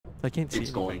I can't see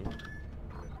It's anything. gone.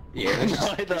 Yeah,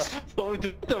 Neither. Oh,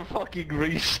 the fucking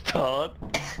restart.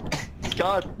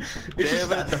 God it's just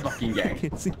damn that the it. fucking I game.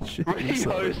 can't see shit.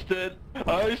 Rehost it.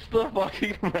 Host the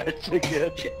fucking match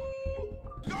again.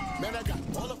 Down,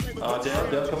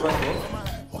 come back in.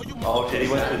 Oh shit, he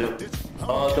went to the...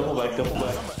 Oh, double back.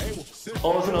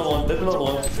 Oh, there's another one,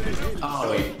 Oh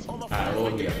wait. Alright,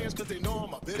 well, yeah.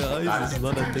 Guys, this is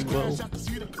not ending well.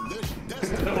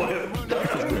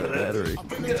 Battery.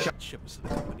 Ship us to the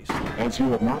company store. As you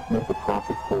have not met the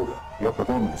profit quota, your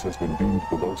performance has been deemed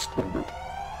below standard.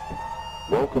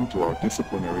 Welcome to our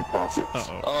disciplinary process.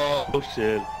 Oh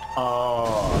shit.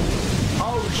 Oh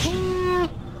shit.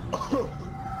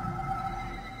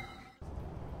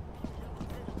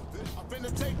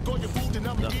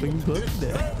 Nothing but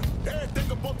that.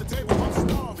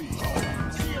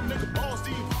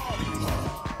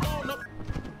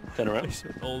 Turn I around.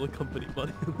 spent all the company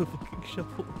money on the fucking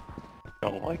shovel.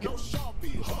 Oh my god.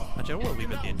 Actually, I want to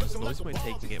leave at the entrance. The noise might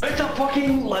take to get It's a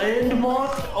fucking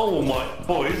landmark! Oh my...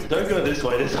 Boys, don't go this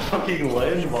way, there's a fucking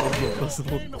landmark.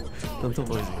 Don't tell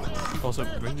noisy. Also,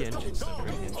 bring the engines though,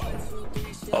 bring the engines.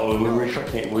 Oh, we're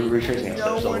retracing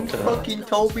No ourselves. one fucking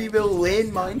told me about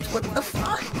landmines. What the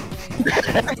fuck?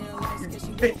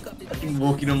 Fucking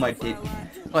walking on my head.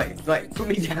 Wait, put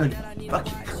me down.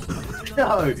 Fucking.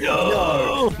 No.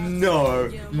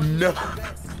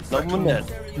 Someone that.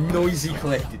 Noisy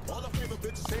collected.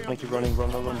 Make it run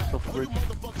off the bridge.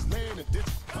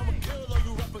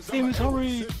 Teams,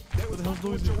 hurry! What the hell's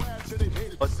noisy?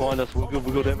 Let's find us, we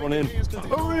got everyone in.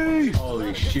 Hurry!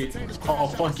 Holy shit. Oh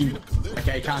fucking.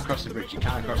 Okay, you can't cross the bridge. We're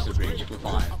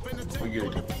fine. We're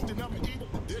good.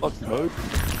 Fuck no.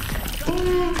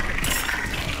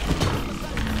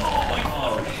 Oh my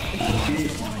god.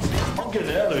 Shit. I'm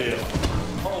getting out of here.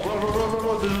 Oh, run,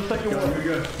 there's a second one.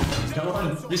 Go. Come on,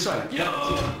 this way.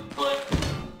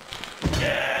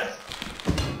 Yes!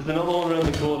 There's another one around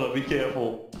the corner, be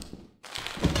careful.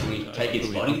 We take its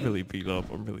I'm body. really beat up.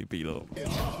 Oh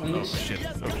shit.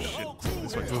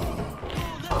 This way.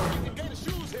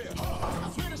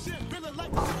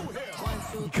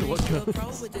 What guns?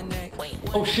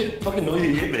 Oh shit, fucking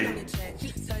noisy hit me.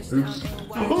 Oops.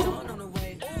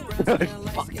 I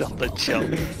fucked up the jump.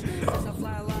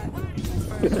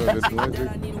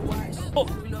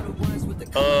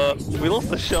 We lost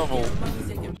the shovel.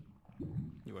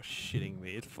 You are shitting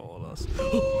me. It followed us.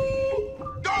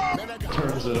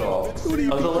 Turns it off. Oh, there's a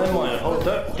landmine. Oh,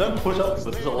 don't push up,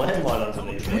 but there's a landmine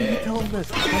underneath. Why did you tell him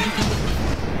this?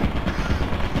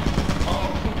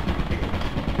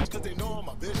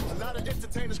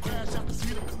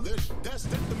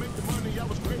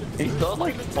 He's done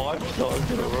like 5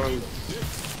 times in a row.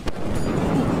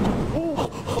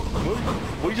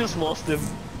 We just lost him.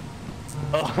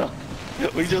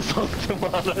 We just lost him,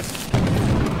 Marlon.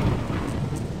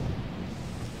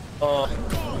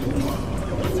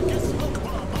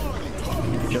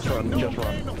 Just run.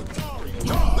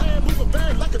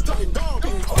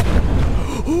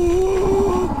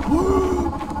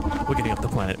 We're getting off the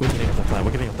planet.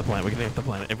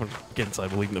 Everyone get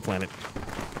inside. We're leaving the planet.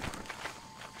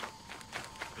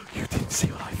 You didn't see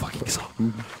what I fucking saw.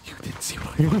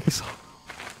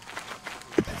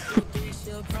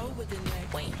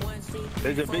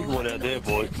 There's a big one out there,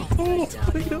 boys.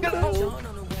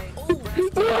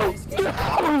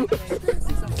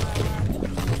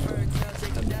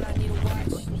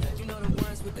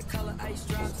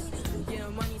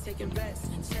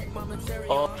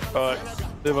 Oh, alright.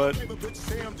 Never mind.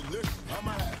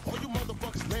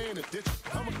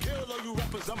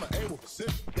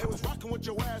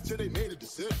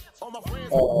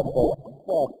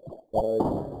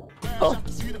 Oh,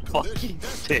 fucking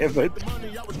damn it.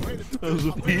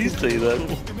 Did you see that?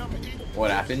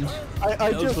 What happened?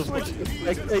 I just switched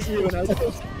at you and I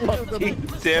just Fucking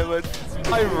damn it.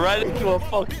 I ran into a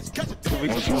fucking...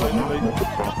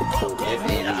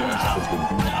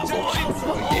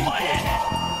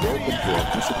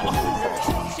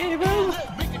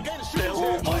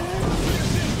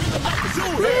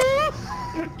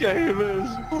 Gamers,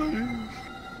 please.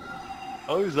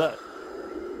 Oh, who's that?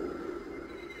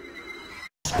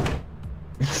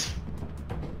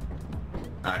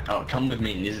 Alright, come with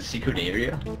me. There's a secret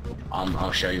area.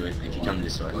 I'll show you it if you come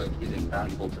this way. Is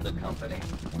invaluable to the company.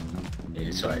 Yeah,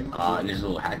 this way. And there's a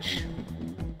little hatch.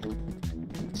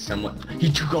 Someone...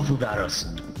 He took off without us.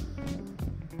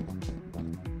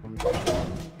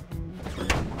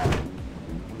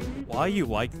 Why are you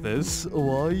like this?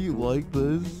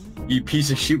 You piece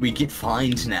of shit, we get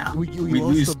fines now. We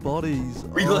lost the bodies.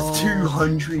 We lost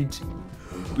 200.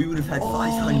 We would have had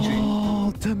 500.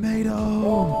 Oh,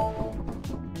 tomato!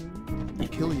 You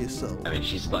kill yourself. I mean,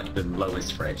 she's like the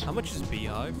lowest threat. How much is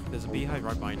Beehive? There's a Beehive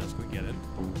right behind us. Can we get it?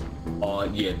 Oh,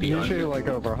 yeah, Beehive. Usually like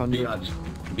over 100.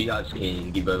 Beehives can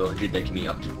give over 100, they can be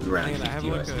up to around Hang on, I 50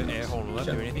 have like US. an air hole. Will that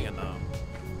do anything or no?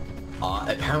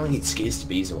 Apparently it scares the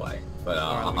bees away, but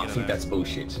Alright, let me I get think it that's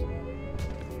bullshit.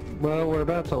 Well, we're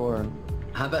about to learn.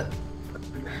 How about...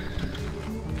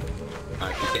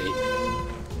 Okay.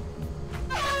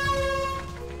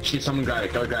 Shit, someone grab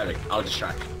it, go grab it. I'll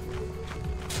distract.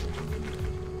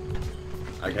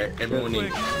 Okay, everyone in.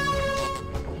 Okay.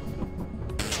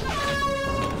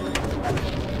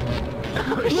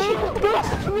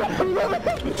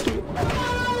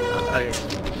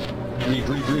 Leave.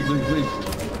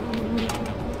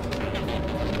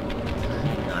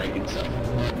 Alright, good stuff.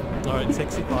 Alright,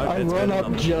 65. I it's run better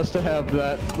up than just to have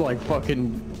that, like,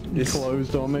 fucking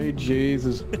closed on me.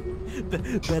 Jesus.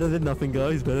 nothing. Better than nothing,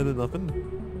 guys. Better than nothing.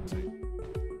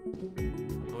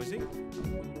 Noisy?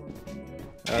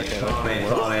 Okay, Oh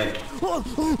man.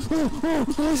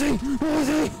 Noisy!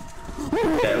 Noisy!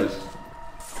 That was...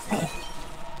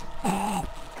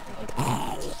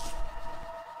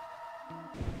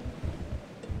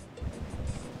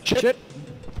 Shit!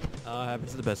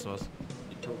 Happens to the best of us.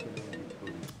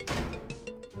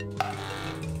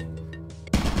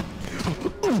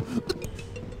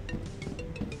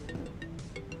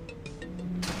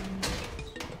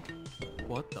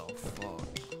 What the fuck?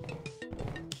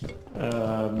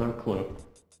 No clue.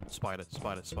 Spider.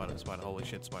 Holy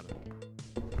shit, spider.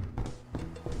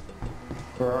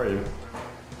 Where are you?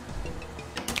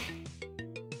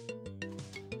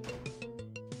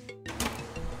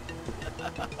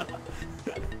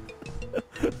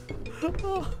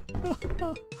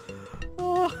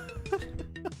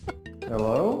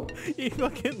 Hello? You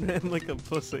fucking ran like a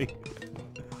pussy.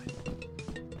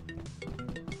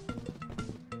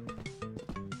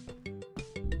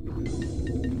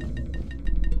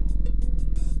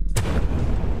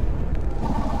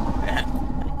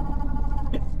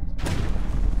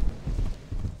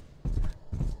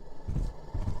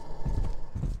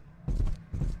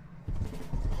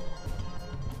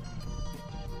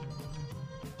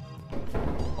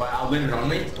 Well, I'll leave it on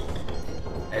me.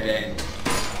 And then...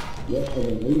 Yep, and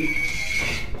then loop.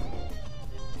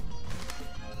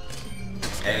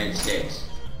 And it stays.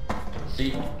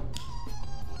 See?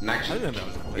 Max, I didn't know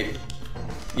that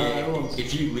was if,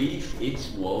 if you leave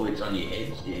its wall, it's on your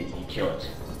head, you kill it.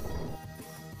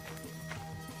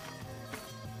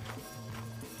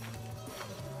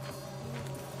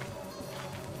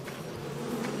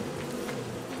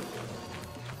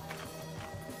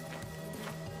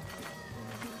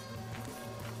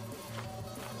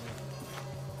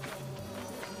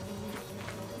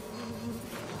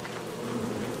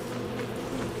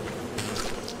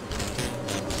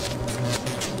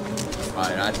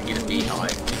 Alright, I had to get a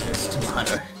beehive because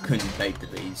Tomato couldn't take the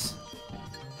bees.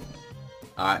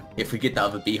 Alright, if we get the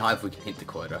other beehive, we can hit the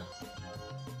quota.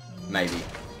 Maybe.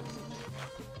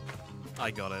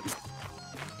 I got it.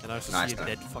 And I was just Nice, see a though.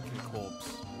 dead fucking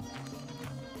corpse.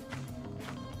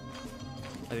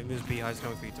 I think there's beehives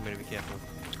coming for you, Tomato, be careful.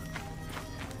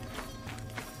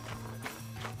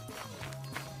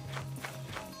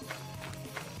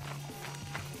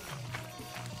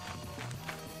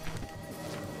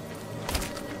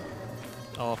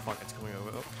 Oh fuck, it's coming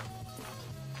over. Oh.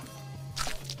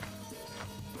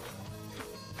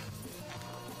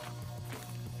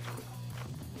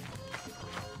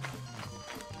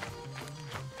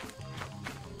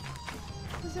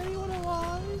 Is anyone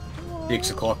alive? 6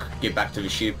 o'clock, get back to the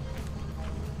ship.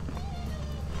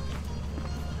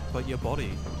 But your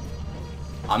body.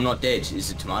 I'm not dead.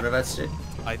 Is it Tomato that's dead?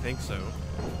 I think so.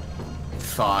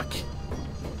 Fuck.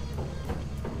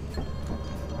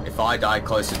 If I die,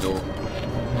 close the door.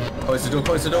 Close the door,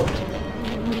 close the door!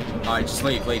 Alright, just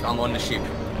leave. I'm on the ship.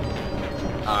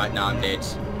 Alright, no, I'm dead.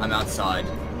 I'm outside.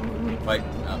 Wait,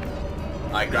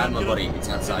 I grab my body. It's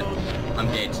outside. I'm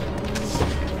dead.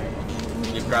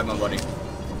 You grab my body.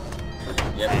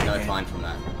 Yep, no fine from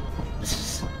that. This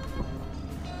is...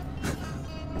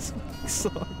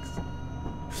 Sucks.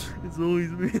 It's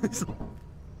always me.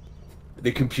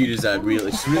 The computers are really...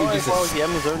 It's really just a... the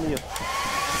Amazonia.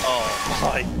 Oh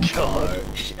my god.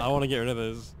 Oh, shit. I want to get rid of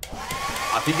this.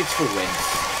 I think it's for webs.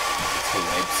 It's for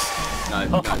webs.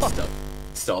 No, stop.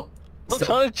 Stop. I'm Stop.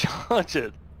 trying to charge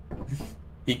it.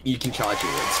 You can charge it.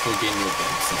 It's for getting your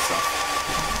webs and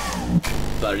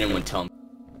stuff. But I didn't want to tell me.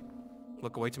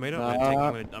 Look away, Tomato. I'm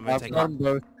gonna take I've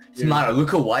both. Tomato,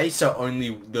 look away so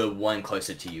only the one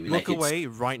closer to you. Look away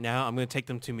right now. I'm gonna take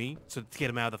them to me, so to get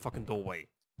them out of the fucking doorway.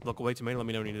 Look away, Tomato. Let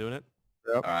me know when you're doing it.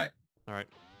 Yep. Alright. All right.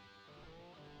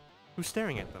 Who's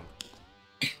staring at them?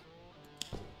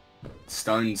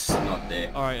 Stone's not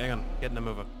there. Alright, hang on. Getting them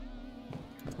over.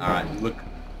 Alright, look.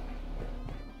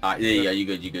 Alright, there you go, you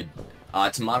good, you good.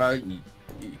 Tomato, you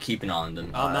keep an eye on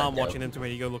them. Oh, now I'm watching them. To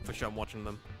me, you go look for shit. I'm watching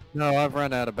them. No, I've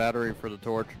run out of battery for the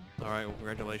torch. Alright, well,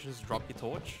 congratulations. Drop your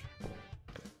torch.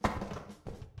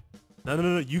 No, no,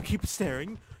 no, no. You keep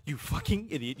staring. You fucking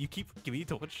idiot. You keep... Give me your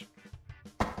torch.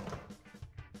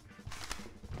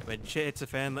 When shit hits a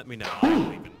fan, let me know.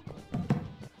 I'm leaving.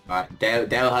 Alright,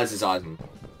 Dale has his eyes on.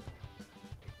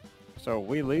 So are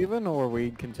we leaving or are we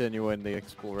continuing the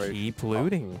exploration? Keep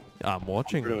looting. I'm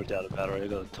watching. Pretty much out of battery. I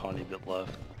got a tiny bit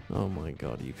left. Oh my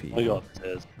god, you I people. got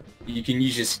upstairs. You can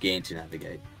use your scan to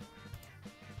navigate.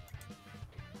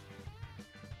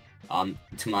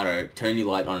 Tomato, turn your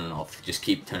light on and off. Just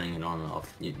keep turning it on and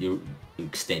off. You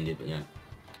extend it, you know,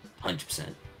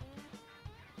 100%.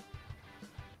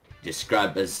 Just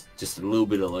grab just a little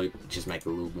bit of loot, just make it a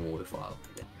little more worthwhile.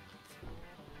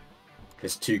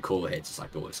 Because 2 cooler heads is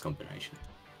like the worst combination.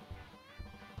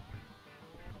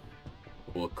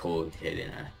 Or cooler head in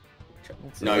a...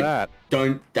 No,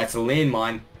 don't. That's a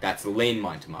landmine. That's a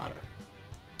landmine, Tomato.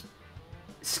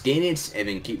 Scan it and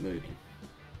then keep moving.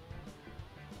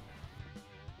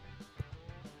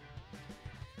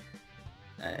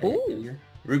 There you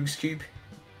go. Rubik's Cube.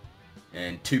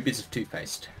 And 2 bits of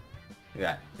toothpaste. Look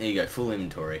at that. There you go, full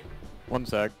inventory. One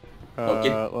sec.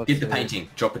 Oh, get the painting.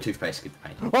 Drop a toothpaste, get the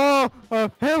painting. Oh,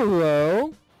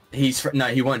 hello. No,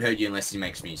 he won't hurt you unless he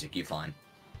makes music. You're fine.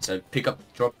 So pick up,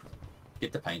 drop,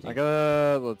 get the painting. I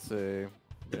gotta, let's see.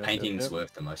 The painting's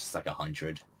worth the most. It's like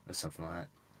 100 or something like that.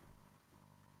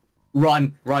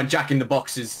 Run, run! Jack in the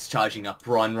Box is charging up.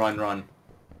 Run, run, run.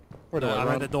 Where do I I'm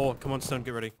run? at the door. Come on, Stone,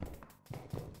 get ready.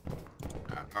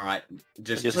 All right,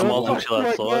 just Just come on, chill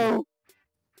outside.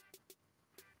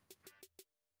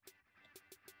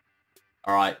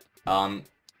 All right.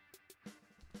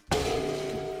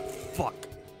 Fuck.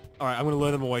 Alright, I'm gonna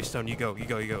lure them away, Stone. You go, you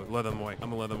go, you go. Lure them away.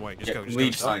 I'm gonna lure them away. Just go, just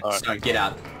leave, go. Stone. Stone, get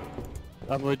out.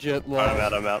 I'm legit low. I'm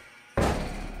out, I'm out.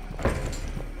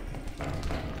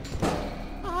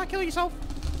 Ah, kill yourself.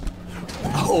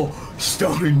 Oh,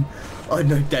 Stone! Oh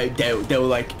no, they were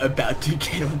like about to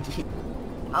get on you.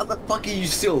 How the fuck are you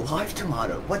still alive,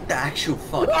 Tomato? What the actual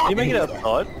fuck? Can you make it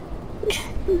outside?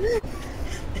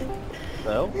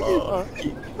 Well,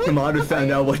 Tomato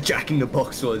found out what Jack in the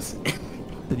Box was.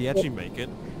 Did he actually make it?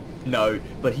 No,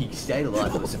 but he stayed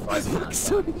alive. It was surprising.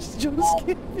 Stone just jump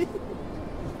scared me.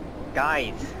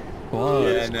 Guys, What?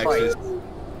 Yeah, Nexus.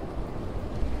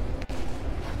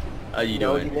 How you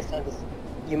no, doing?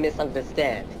 you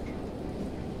misunderstand.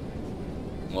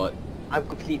 What? I'm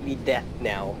completely deaf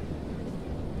now.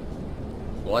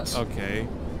 What? Okay.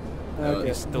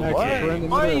 Okay. Still Next, okay. we're in the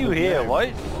why are middle you of the here? game.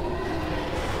 Why?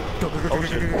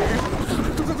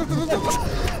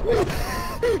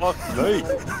 Oh, fuck me.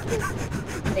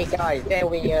 Hey guys, there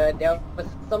was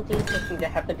something interesting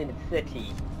that happened in the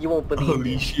city. You won't believe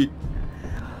Holy it. shit.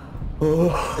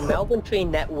 The Melbourne train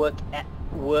network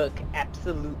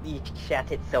absolutely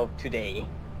shat itself today.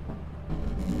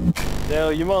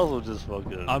 Dale, you might as well just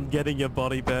fucking... I'm getting your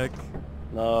body back.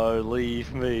 No,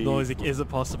 leave me. No, is it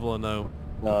possible or no?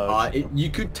 No. You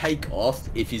could take off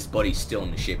if his body's still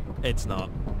on the ship. It's not.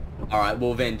 Alright,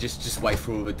 well then, just wait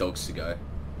for all the dogs to go.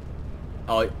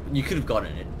 Oh, you could have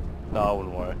gotten it. No, I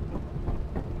wouldn't worry.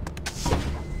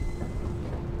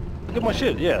 Look at my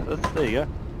shit, yeah, there you go.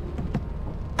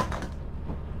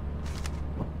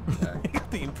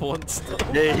 The important stuff.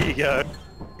 There you go.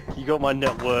 You got my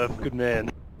net worth, good man.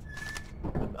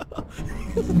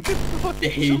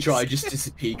 He tried just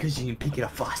disappear because you didn't pick it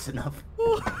up fast enough.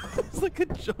 It's like a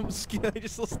jump scare. I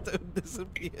just saw Stone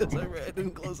disappear as I ran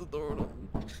and closed the door on him.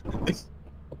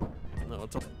 No,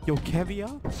 it's all... Yo,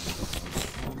 caviar?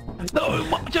 No,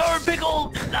 my jar of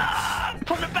pickle! Ah,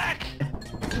 put it back!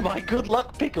 My good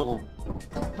luck pickle.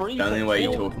 Free The only way you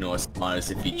pickle. talk Norse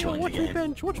is if you join the Watch me game.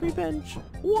 bench, watch me bench.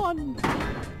 1.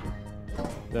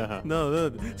 Uh-huh.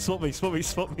 No, swap me. Swap me.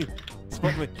 Swap me.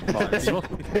 Swap me.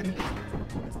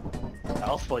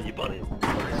 I'll spot you, buddy. What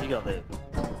else you got there?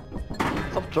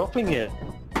 Stop dropping it.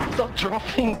 Stop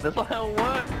dropping. That's not how it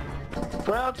works.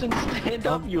 Crouch and stand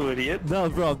up, you idiot. No,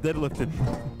 bro, I'm deadlifting.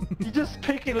 You just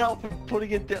pick it up and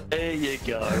putting it down. There you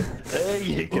go. There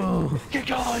you go. Whoa. Get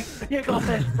going. You got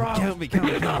this, bro. Count me, count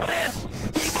me. You got this.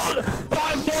 Come on.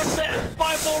 5 more sets.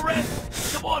 5 more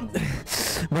reps. Come on.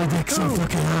 My dick's so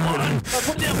fucking hard.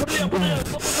 Put it down. Put it down. Put it down.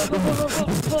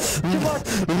 Too much.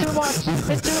 Too much.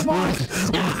 It's too much.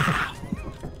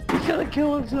 He's gonna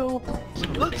kill himself.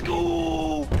 Let's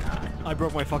go. I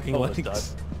broke my fucking Almost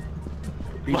legs.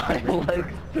 My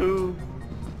legs too.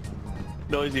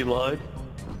 Noisy load.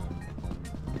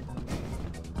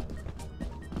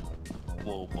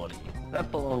 whoa, buddy.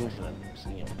 That belongs in a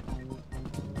museum.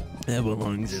 That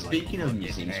belongs in, Speaking of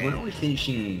museums, when are we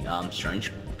finishing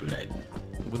Strange Brigade?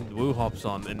 when Woo hops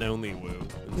on, and only Woo.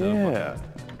 Yeah.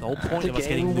 The whole point of us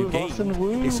getting a new game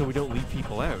is so we don't leave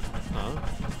people out, huh?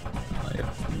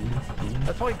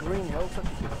 That's why Green Hell took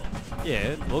it.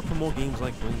 Yeah, look for more games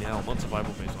like Green Hell, not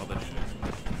survival-based, other shit.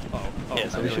 Oh, Yeah,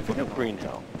 so we should pick up Green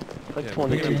Hell. Like Yeah,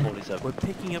 2247. We're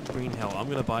picking up Green Hell. I'm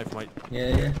gonna buy it for my...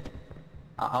 Yeah.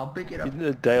 I'll pick it up. In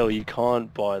the Dale, you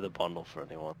can't buy the bundle for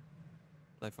anyone.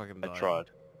 I fucking I died. tried.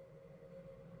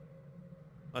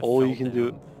 All you can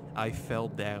do- I fell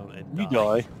down and You died.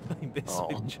 die. I'm missing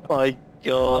Oh jumps. my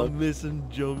god. I'm missing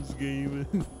jumps, game.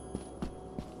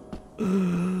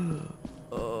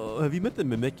 Have you met the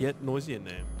Mimic yet? Noisy in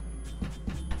name.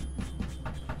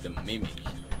 The Mimic.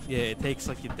 Yeah, it takes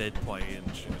like your dead player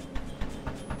and shit.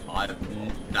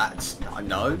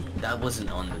 No, that wasn't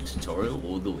on the tutorial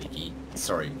or the wiki.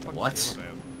 Sorry, what?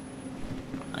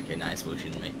 Okay, nice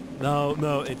bullshitting me.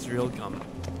 No, it's real comment.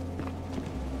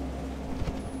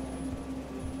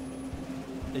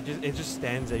 It just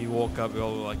stands there. You walk up, you're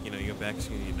all like, you know, your back's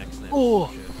to your next name.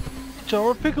 Oh,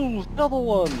 Jar of Pickles, another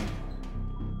one.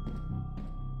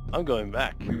 I'm going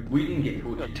back. We didn't get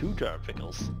We got 2 Jar of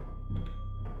Pickles.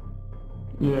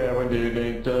 Yeah, we do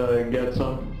need to get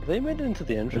some. They made it into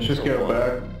the entrance. Let's just or go what?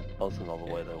 back. That was another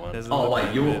way they went. There's Oh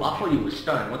another wait, bit. I thought you were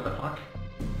stone. What the fuck?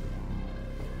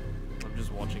 I'm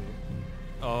just watching.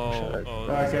 Oh, Shut oh.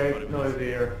 there's Okay, somebody noisy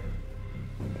here.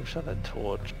 I wish I had a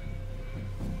torch.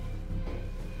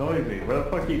 Noisy, where the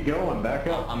fuck are you going? Back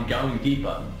up. I'm going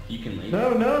deeper. You can leave.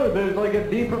 No, there's like a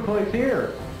deeper place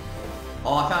here.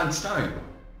 Oh, I found stone.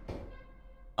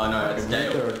 Oh no, it's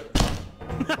Dale.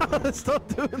 Stop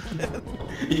doing that.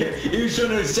 Yeah, he was trying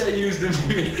to say use the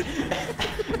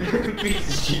piece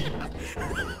of shit.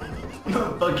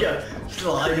 Motherfucker,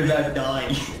 slide about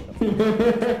dying.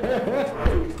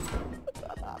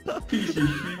 Piece of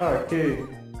shit. Okay.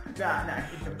 Nah, get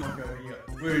the fuck over here.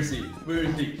 Where is he? Oh,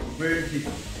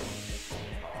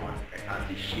 I can't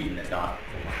see shit in the dark.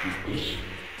 You bitch.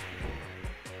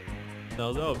 No,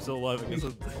 I'm still alive. I guess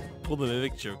I'll pull the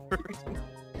Mimic joke.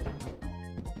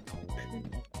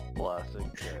 Classic.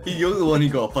 You're the one who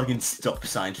got a fucking stop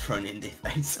sign thrown in their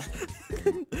face.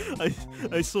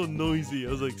 I saw Noisy. I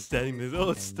was like standing there.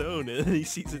 Oh, it's Stone, and then he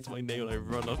sees it's my name, and I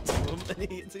run up to him, and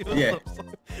he hits me with a Yeah. stop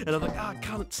sign. And I'm like, I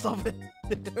can't stop it.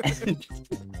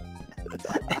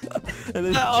 And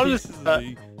then I'll he just- chases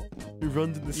me. He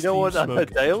runs in the You know what, steam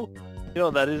smoke. Dale? You know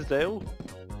what that is, Dale?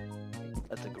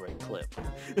 That's a great clip.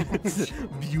 It's a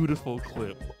beautiful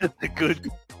clip. It's a good.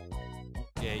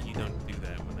 Yeah, you don't do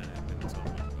that when that happens. Oh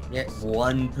my god. Yeah,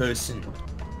 one person.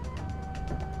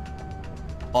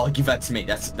 Oh, give that to me.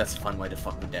 That's a fun way to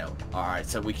fuck with Dale. All right,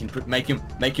 so we can make him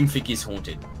think he's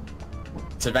haunted.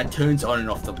 So that turns on and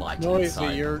off the light Noisy,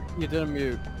 inside. you didn't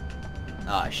mute.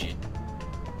 Ah shit.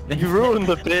 You ruined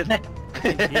the bit.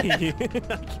 I can hear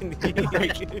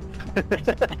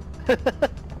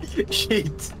you.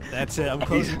 Shit. That's it. I'm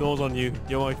closing doors on you.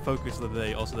 You're my focus of the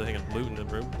day. Also, hang on. Loot in the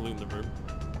room.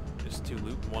 There's 2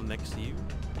 loot. One next to you.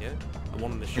 Yeah. And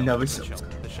one on the shelf. Another the shelf.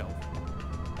 shelf.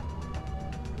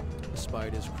 The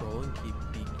spider's crawling.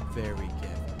 Be very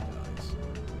careful, guys.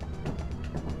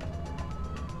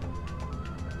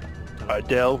 Alright,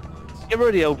 Dale. Get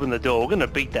ready to open the door. We're gonna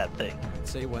beat that thing.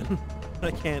 Say when. I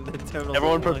can't. The terminal's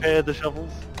Everyone online. prepare the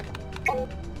shovels.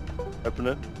 Open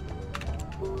it.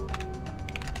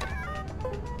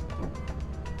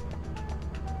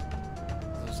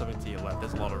 There's something to your left.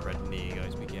 There's a lot of red near you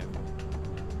guys. Be careful.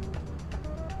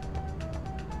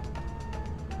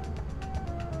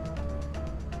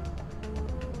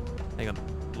 Hang on.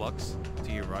 Lux,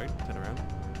 to your right. Turn around.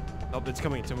 Oh, it's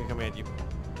coming. It's coming at you.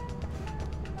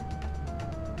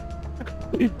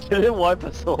 Did it wipe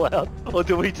us all out? Or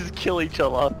did we just kill each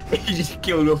other? You just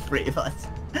killed all 3 of us.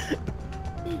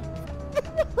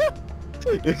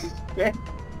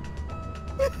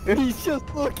 He's just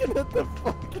looking at the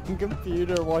fucking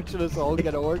computer, watching us all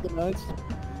get organized.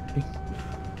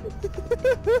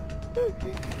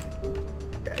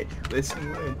 Okay, listen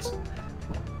words.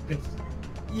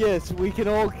 Yes, we can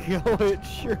all kill it,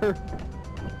 sure.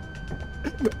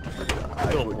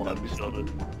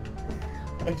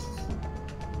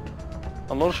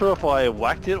 I'm not sure if I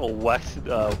whacked it or whacked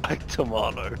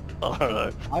tomato. I don't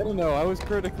know. I don't know, I was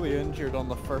critically injured on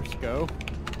the first go.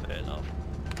 Fair enough.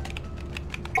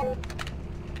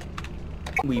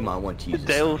 We might want to use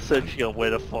Dale said she got where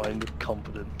to find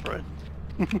competent friends.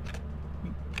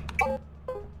 Guys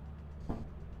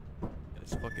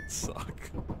fucking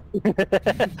suck.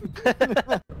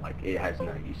 Like, it has no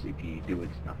UCP, do it,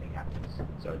 nothing happens.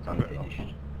 So it's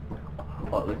unfinished.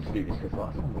 Oh, let's do this as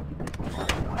last time.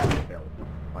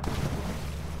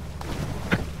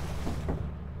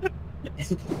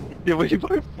 Did we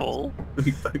both fall?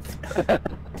 We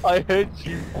both. I heard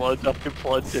you plunge up and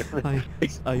plunge in.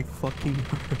 I fucking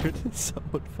heard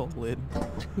someone fall in.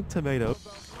 Tomato.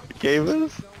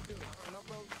 Gamers?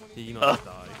 Did you not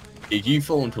die? Did you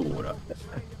fall into water?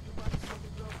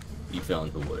 You fell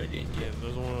into water, didn't you? Yeah,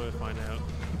 there's one way to find out.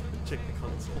 Check the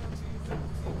console.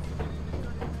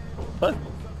 What?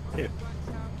 Here.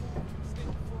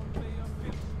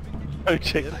 Oh,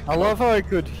 check the I love how I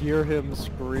could hear him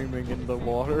screaming in the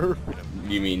water.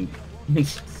 You mean...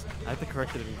 I have to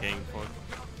correct it in game for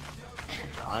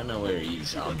I know where he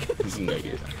is. He can go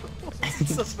get that.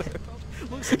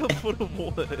 Looks like a foot of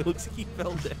water. It looks like he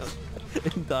fell down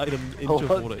and died an inch of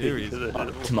water. Here he is.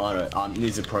 Tomato,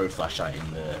 there's a pro flashlight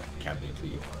in the cabinet for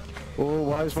you. Oh,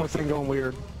 why is my thing going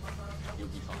weird? You'll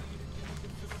be fine.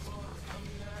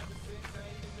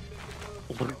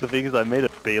 Look, the thing is, I made a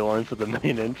beeline for the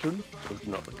main entrance. It was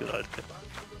not a good idea.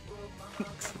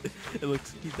 It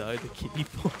looks like he died a kiddie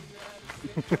fall.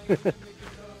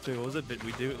 So what was that bit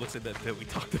we do? It looks like that bit we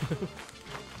talked about.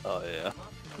 Oh yeah.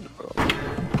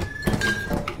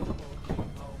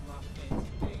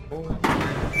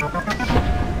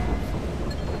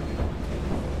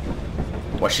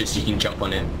 Watch it so you can jump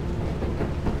on it.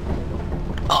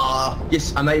 Ah,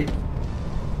 yes, I made it.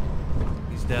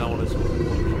 He's down on his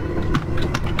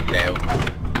Now.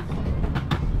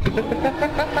 Look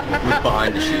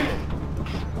behind the ship.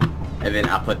 And then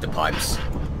up at the pipes.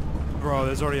 Bro,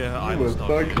 there's already an You were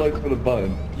so close for the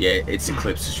button. Yeah, it's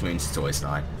eclipse, which means it's always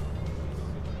night.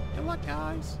 Good luck,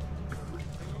 guys.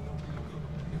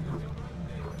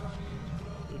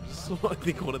 I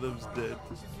think one of them's dead.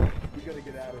 We gotta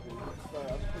get out of here.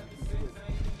 Sorry,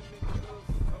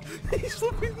 I'm He's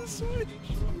flipping the switch.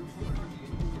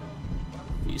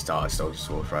 You stole just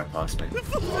walked right past me.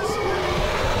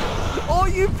 Oh,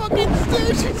 you fucking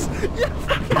stooges! You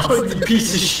fucking Oh, you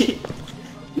piece of shit!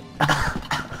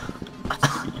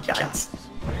 Yes.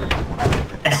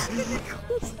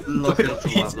 Look at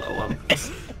this.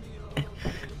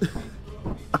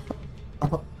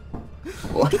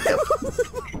 What?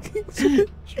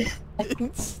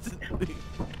 Instantly.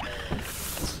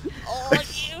 Oh,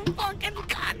 you fucking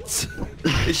cunts!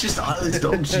 It's just those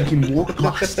dogs you can walk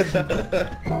past. Is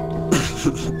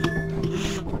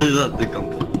that the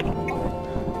company?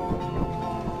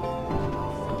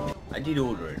 I did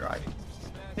order it, right?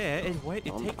 Yeah, and wait,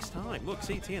 it takes time. Look,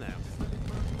 see, it's here now.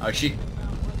 Oh shit.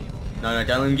 No,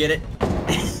 don't let him get it.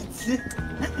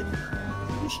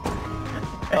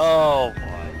 Oh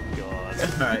my god.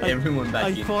 Alright, everyone back I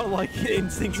in. thought like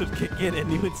instincts would kick in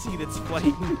and you would see its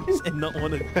flames and not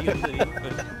want to be underneath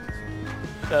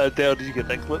it. Dale, did you get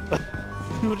that clip?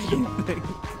 What do you think?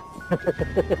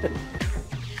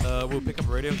 We'll pick up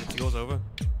a radio. It's yours over.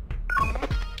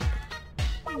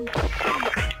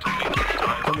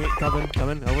 Come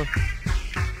in, over.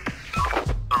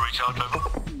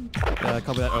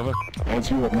 Copy that, over. As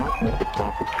you have not met the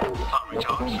profit quota, your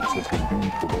performance has been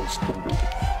deemed below standard.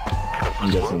 I'm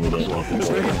guessing we don't want this.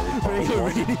 We're going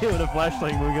radio with a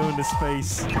flashlight and we're going to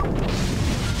space.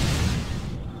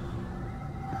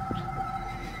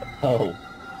 Oh.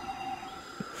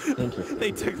 Interesting.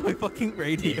 They took my fucking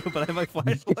radio, but I have my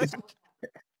flashlight.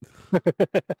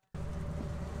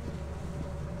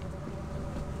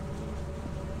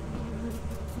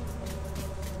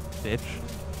 Bitch.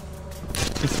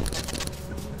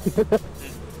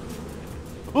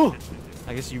 Ooh.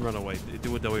 I guess you run away.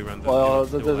 Do a doughy run. Well,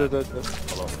 do hold it. on.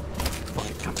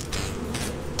 Fine, come.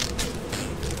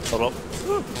 Hold up.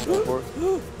 Hold for it.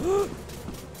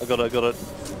 I got it.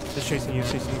 Just chasing you.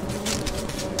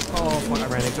 Oh, fuck, I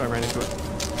ran into it.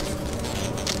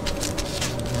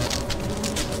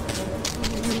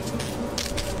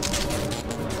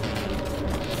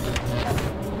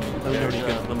 Let me know when you're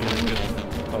good.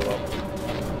 Hold up.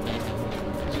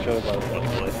 It's showing by the button,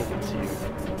 but I think it's you.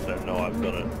 So no, I've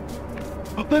got it.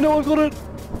 They know I've got it!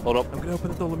 Hold up. I'm gonna open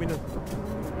the door, let me know.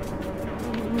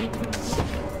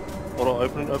 Hold on,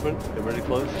 open. Get ready,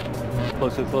 close.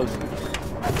 Close.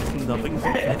 Nothing.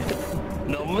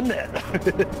 Nothing there.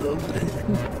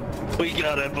 We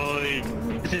got it, boys.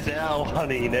 This is our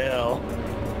honey now.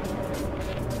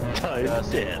 Time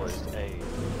dance.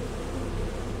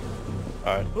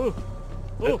 Alright. Oh,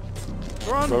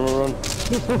 run! Run.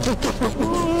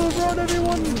 Run,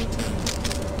 everyone!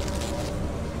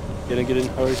 Get in,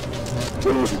 hurry.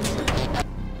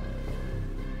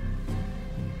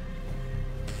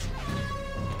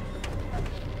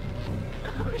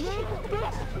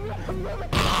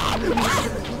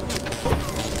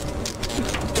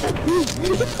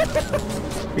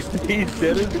 He's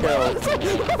dead as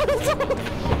hell.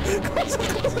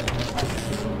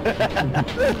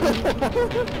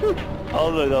 Oh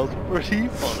no, that was pretty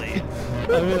funny.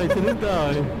 I mean, I didn't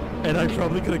die, and I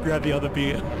probably could have grabbed the other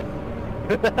beer.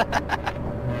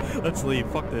 Let's leave.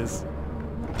 Fuck this.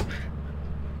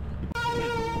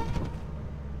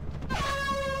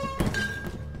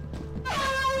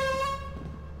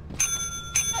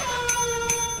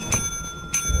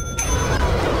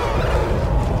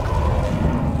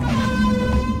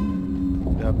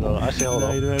 No, actually, hold No,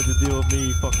 on. you don't have to deal with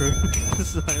me, fucker.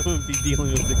 So I won't be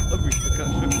dealing with the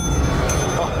repercussions.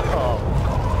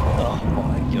 Oh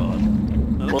my god.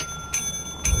 Huh?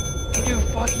 You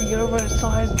fucking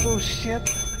oversized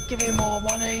bullshit! Give me more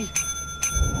money!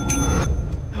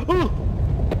 Ooh.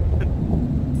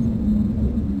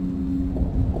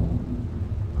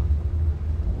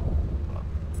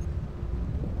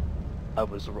 I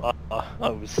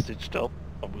was stitched up.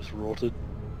 I was rotted.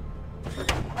 You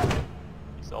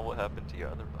saw what happened to your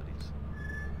other buddies.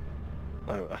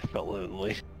 I felt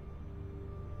lonely.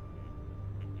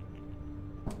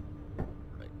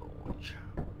 Right, boys.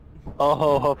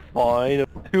 Oh, fine.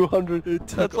 200. It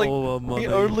took That's like all our money.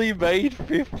 we only made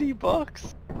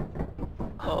 $50.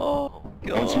 Oh As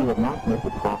you god. have not met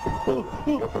the profit quota,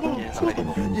 the upper limits has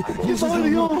been deemed below Use the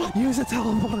standard. teleporter! Use the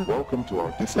teleporter! Welcome to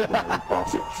our disciplinary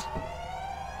process.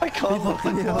 I can't look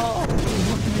the glass.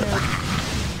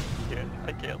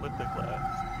 I can't let the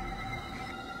glass.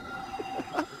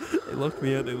 They locked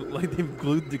me out. They looked like they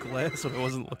glued the glass when I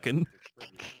wasn't looking.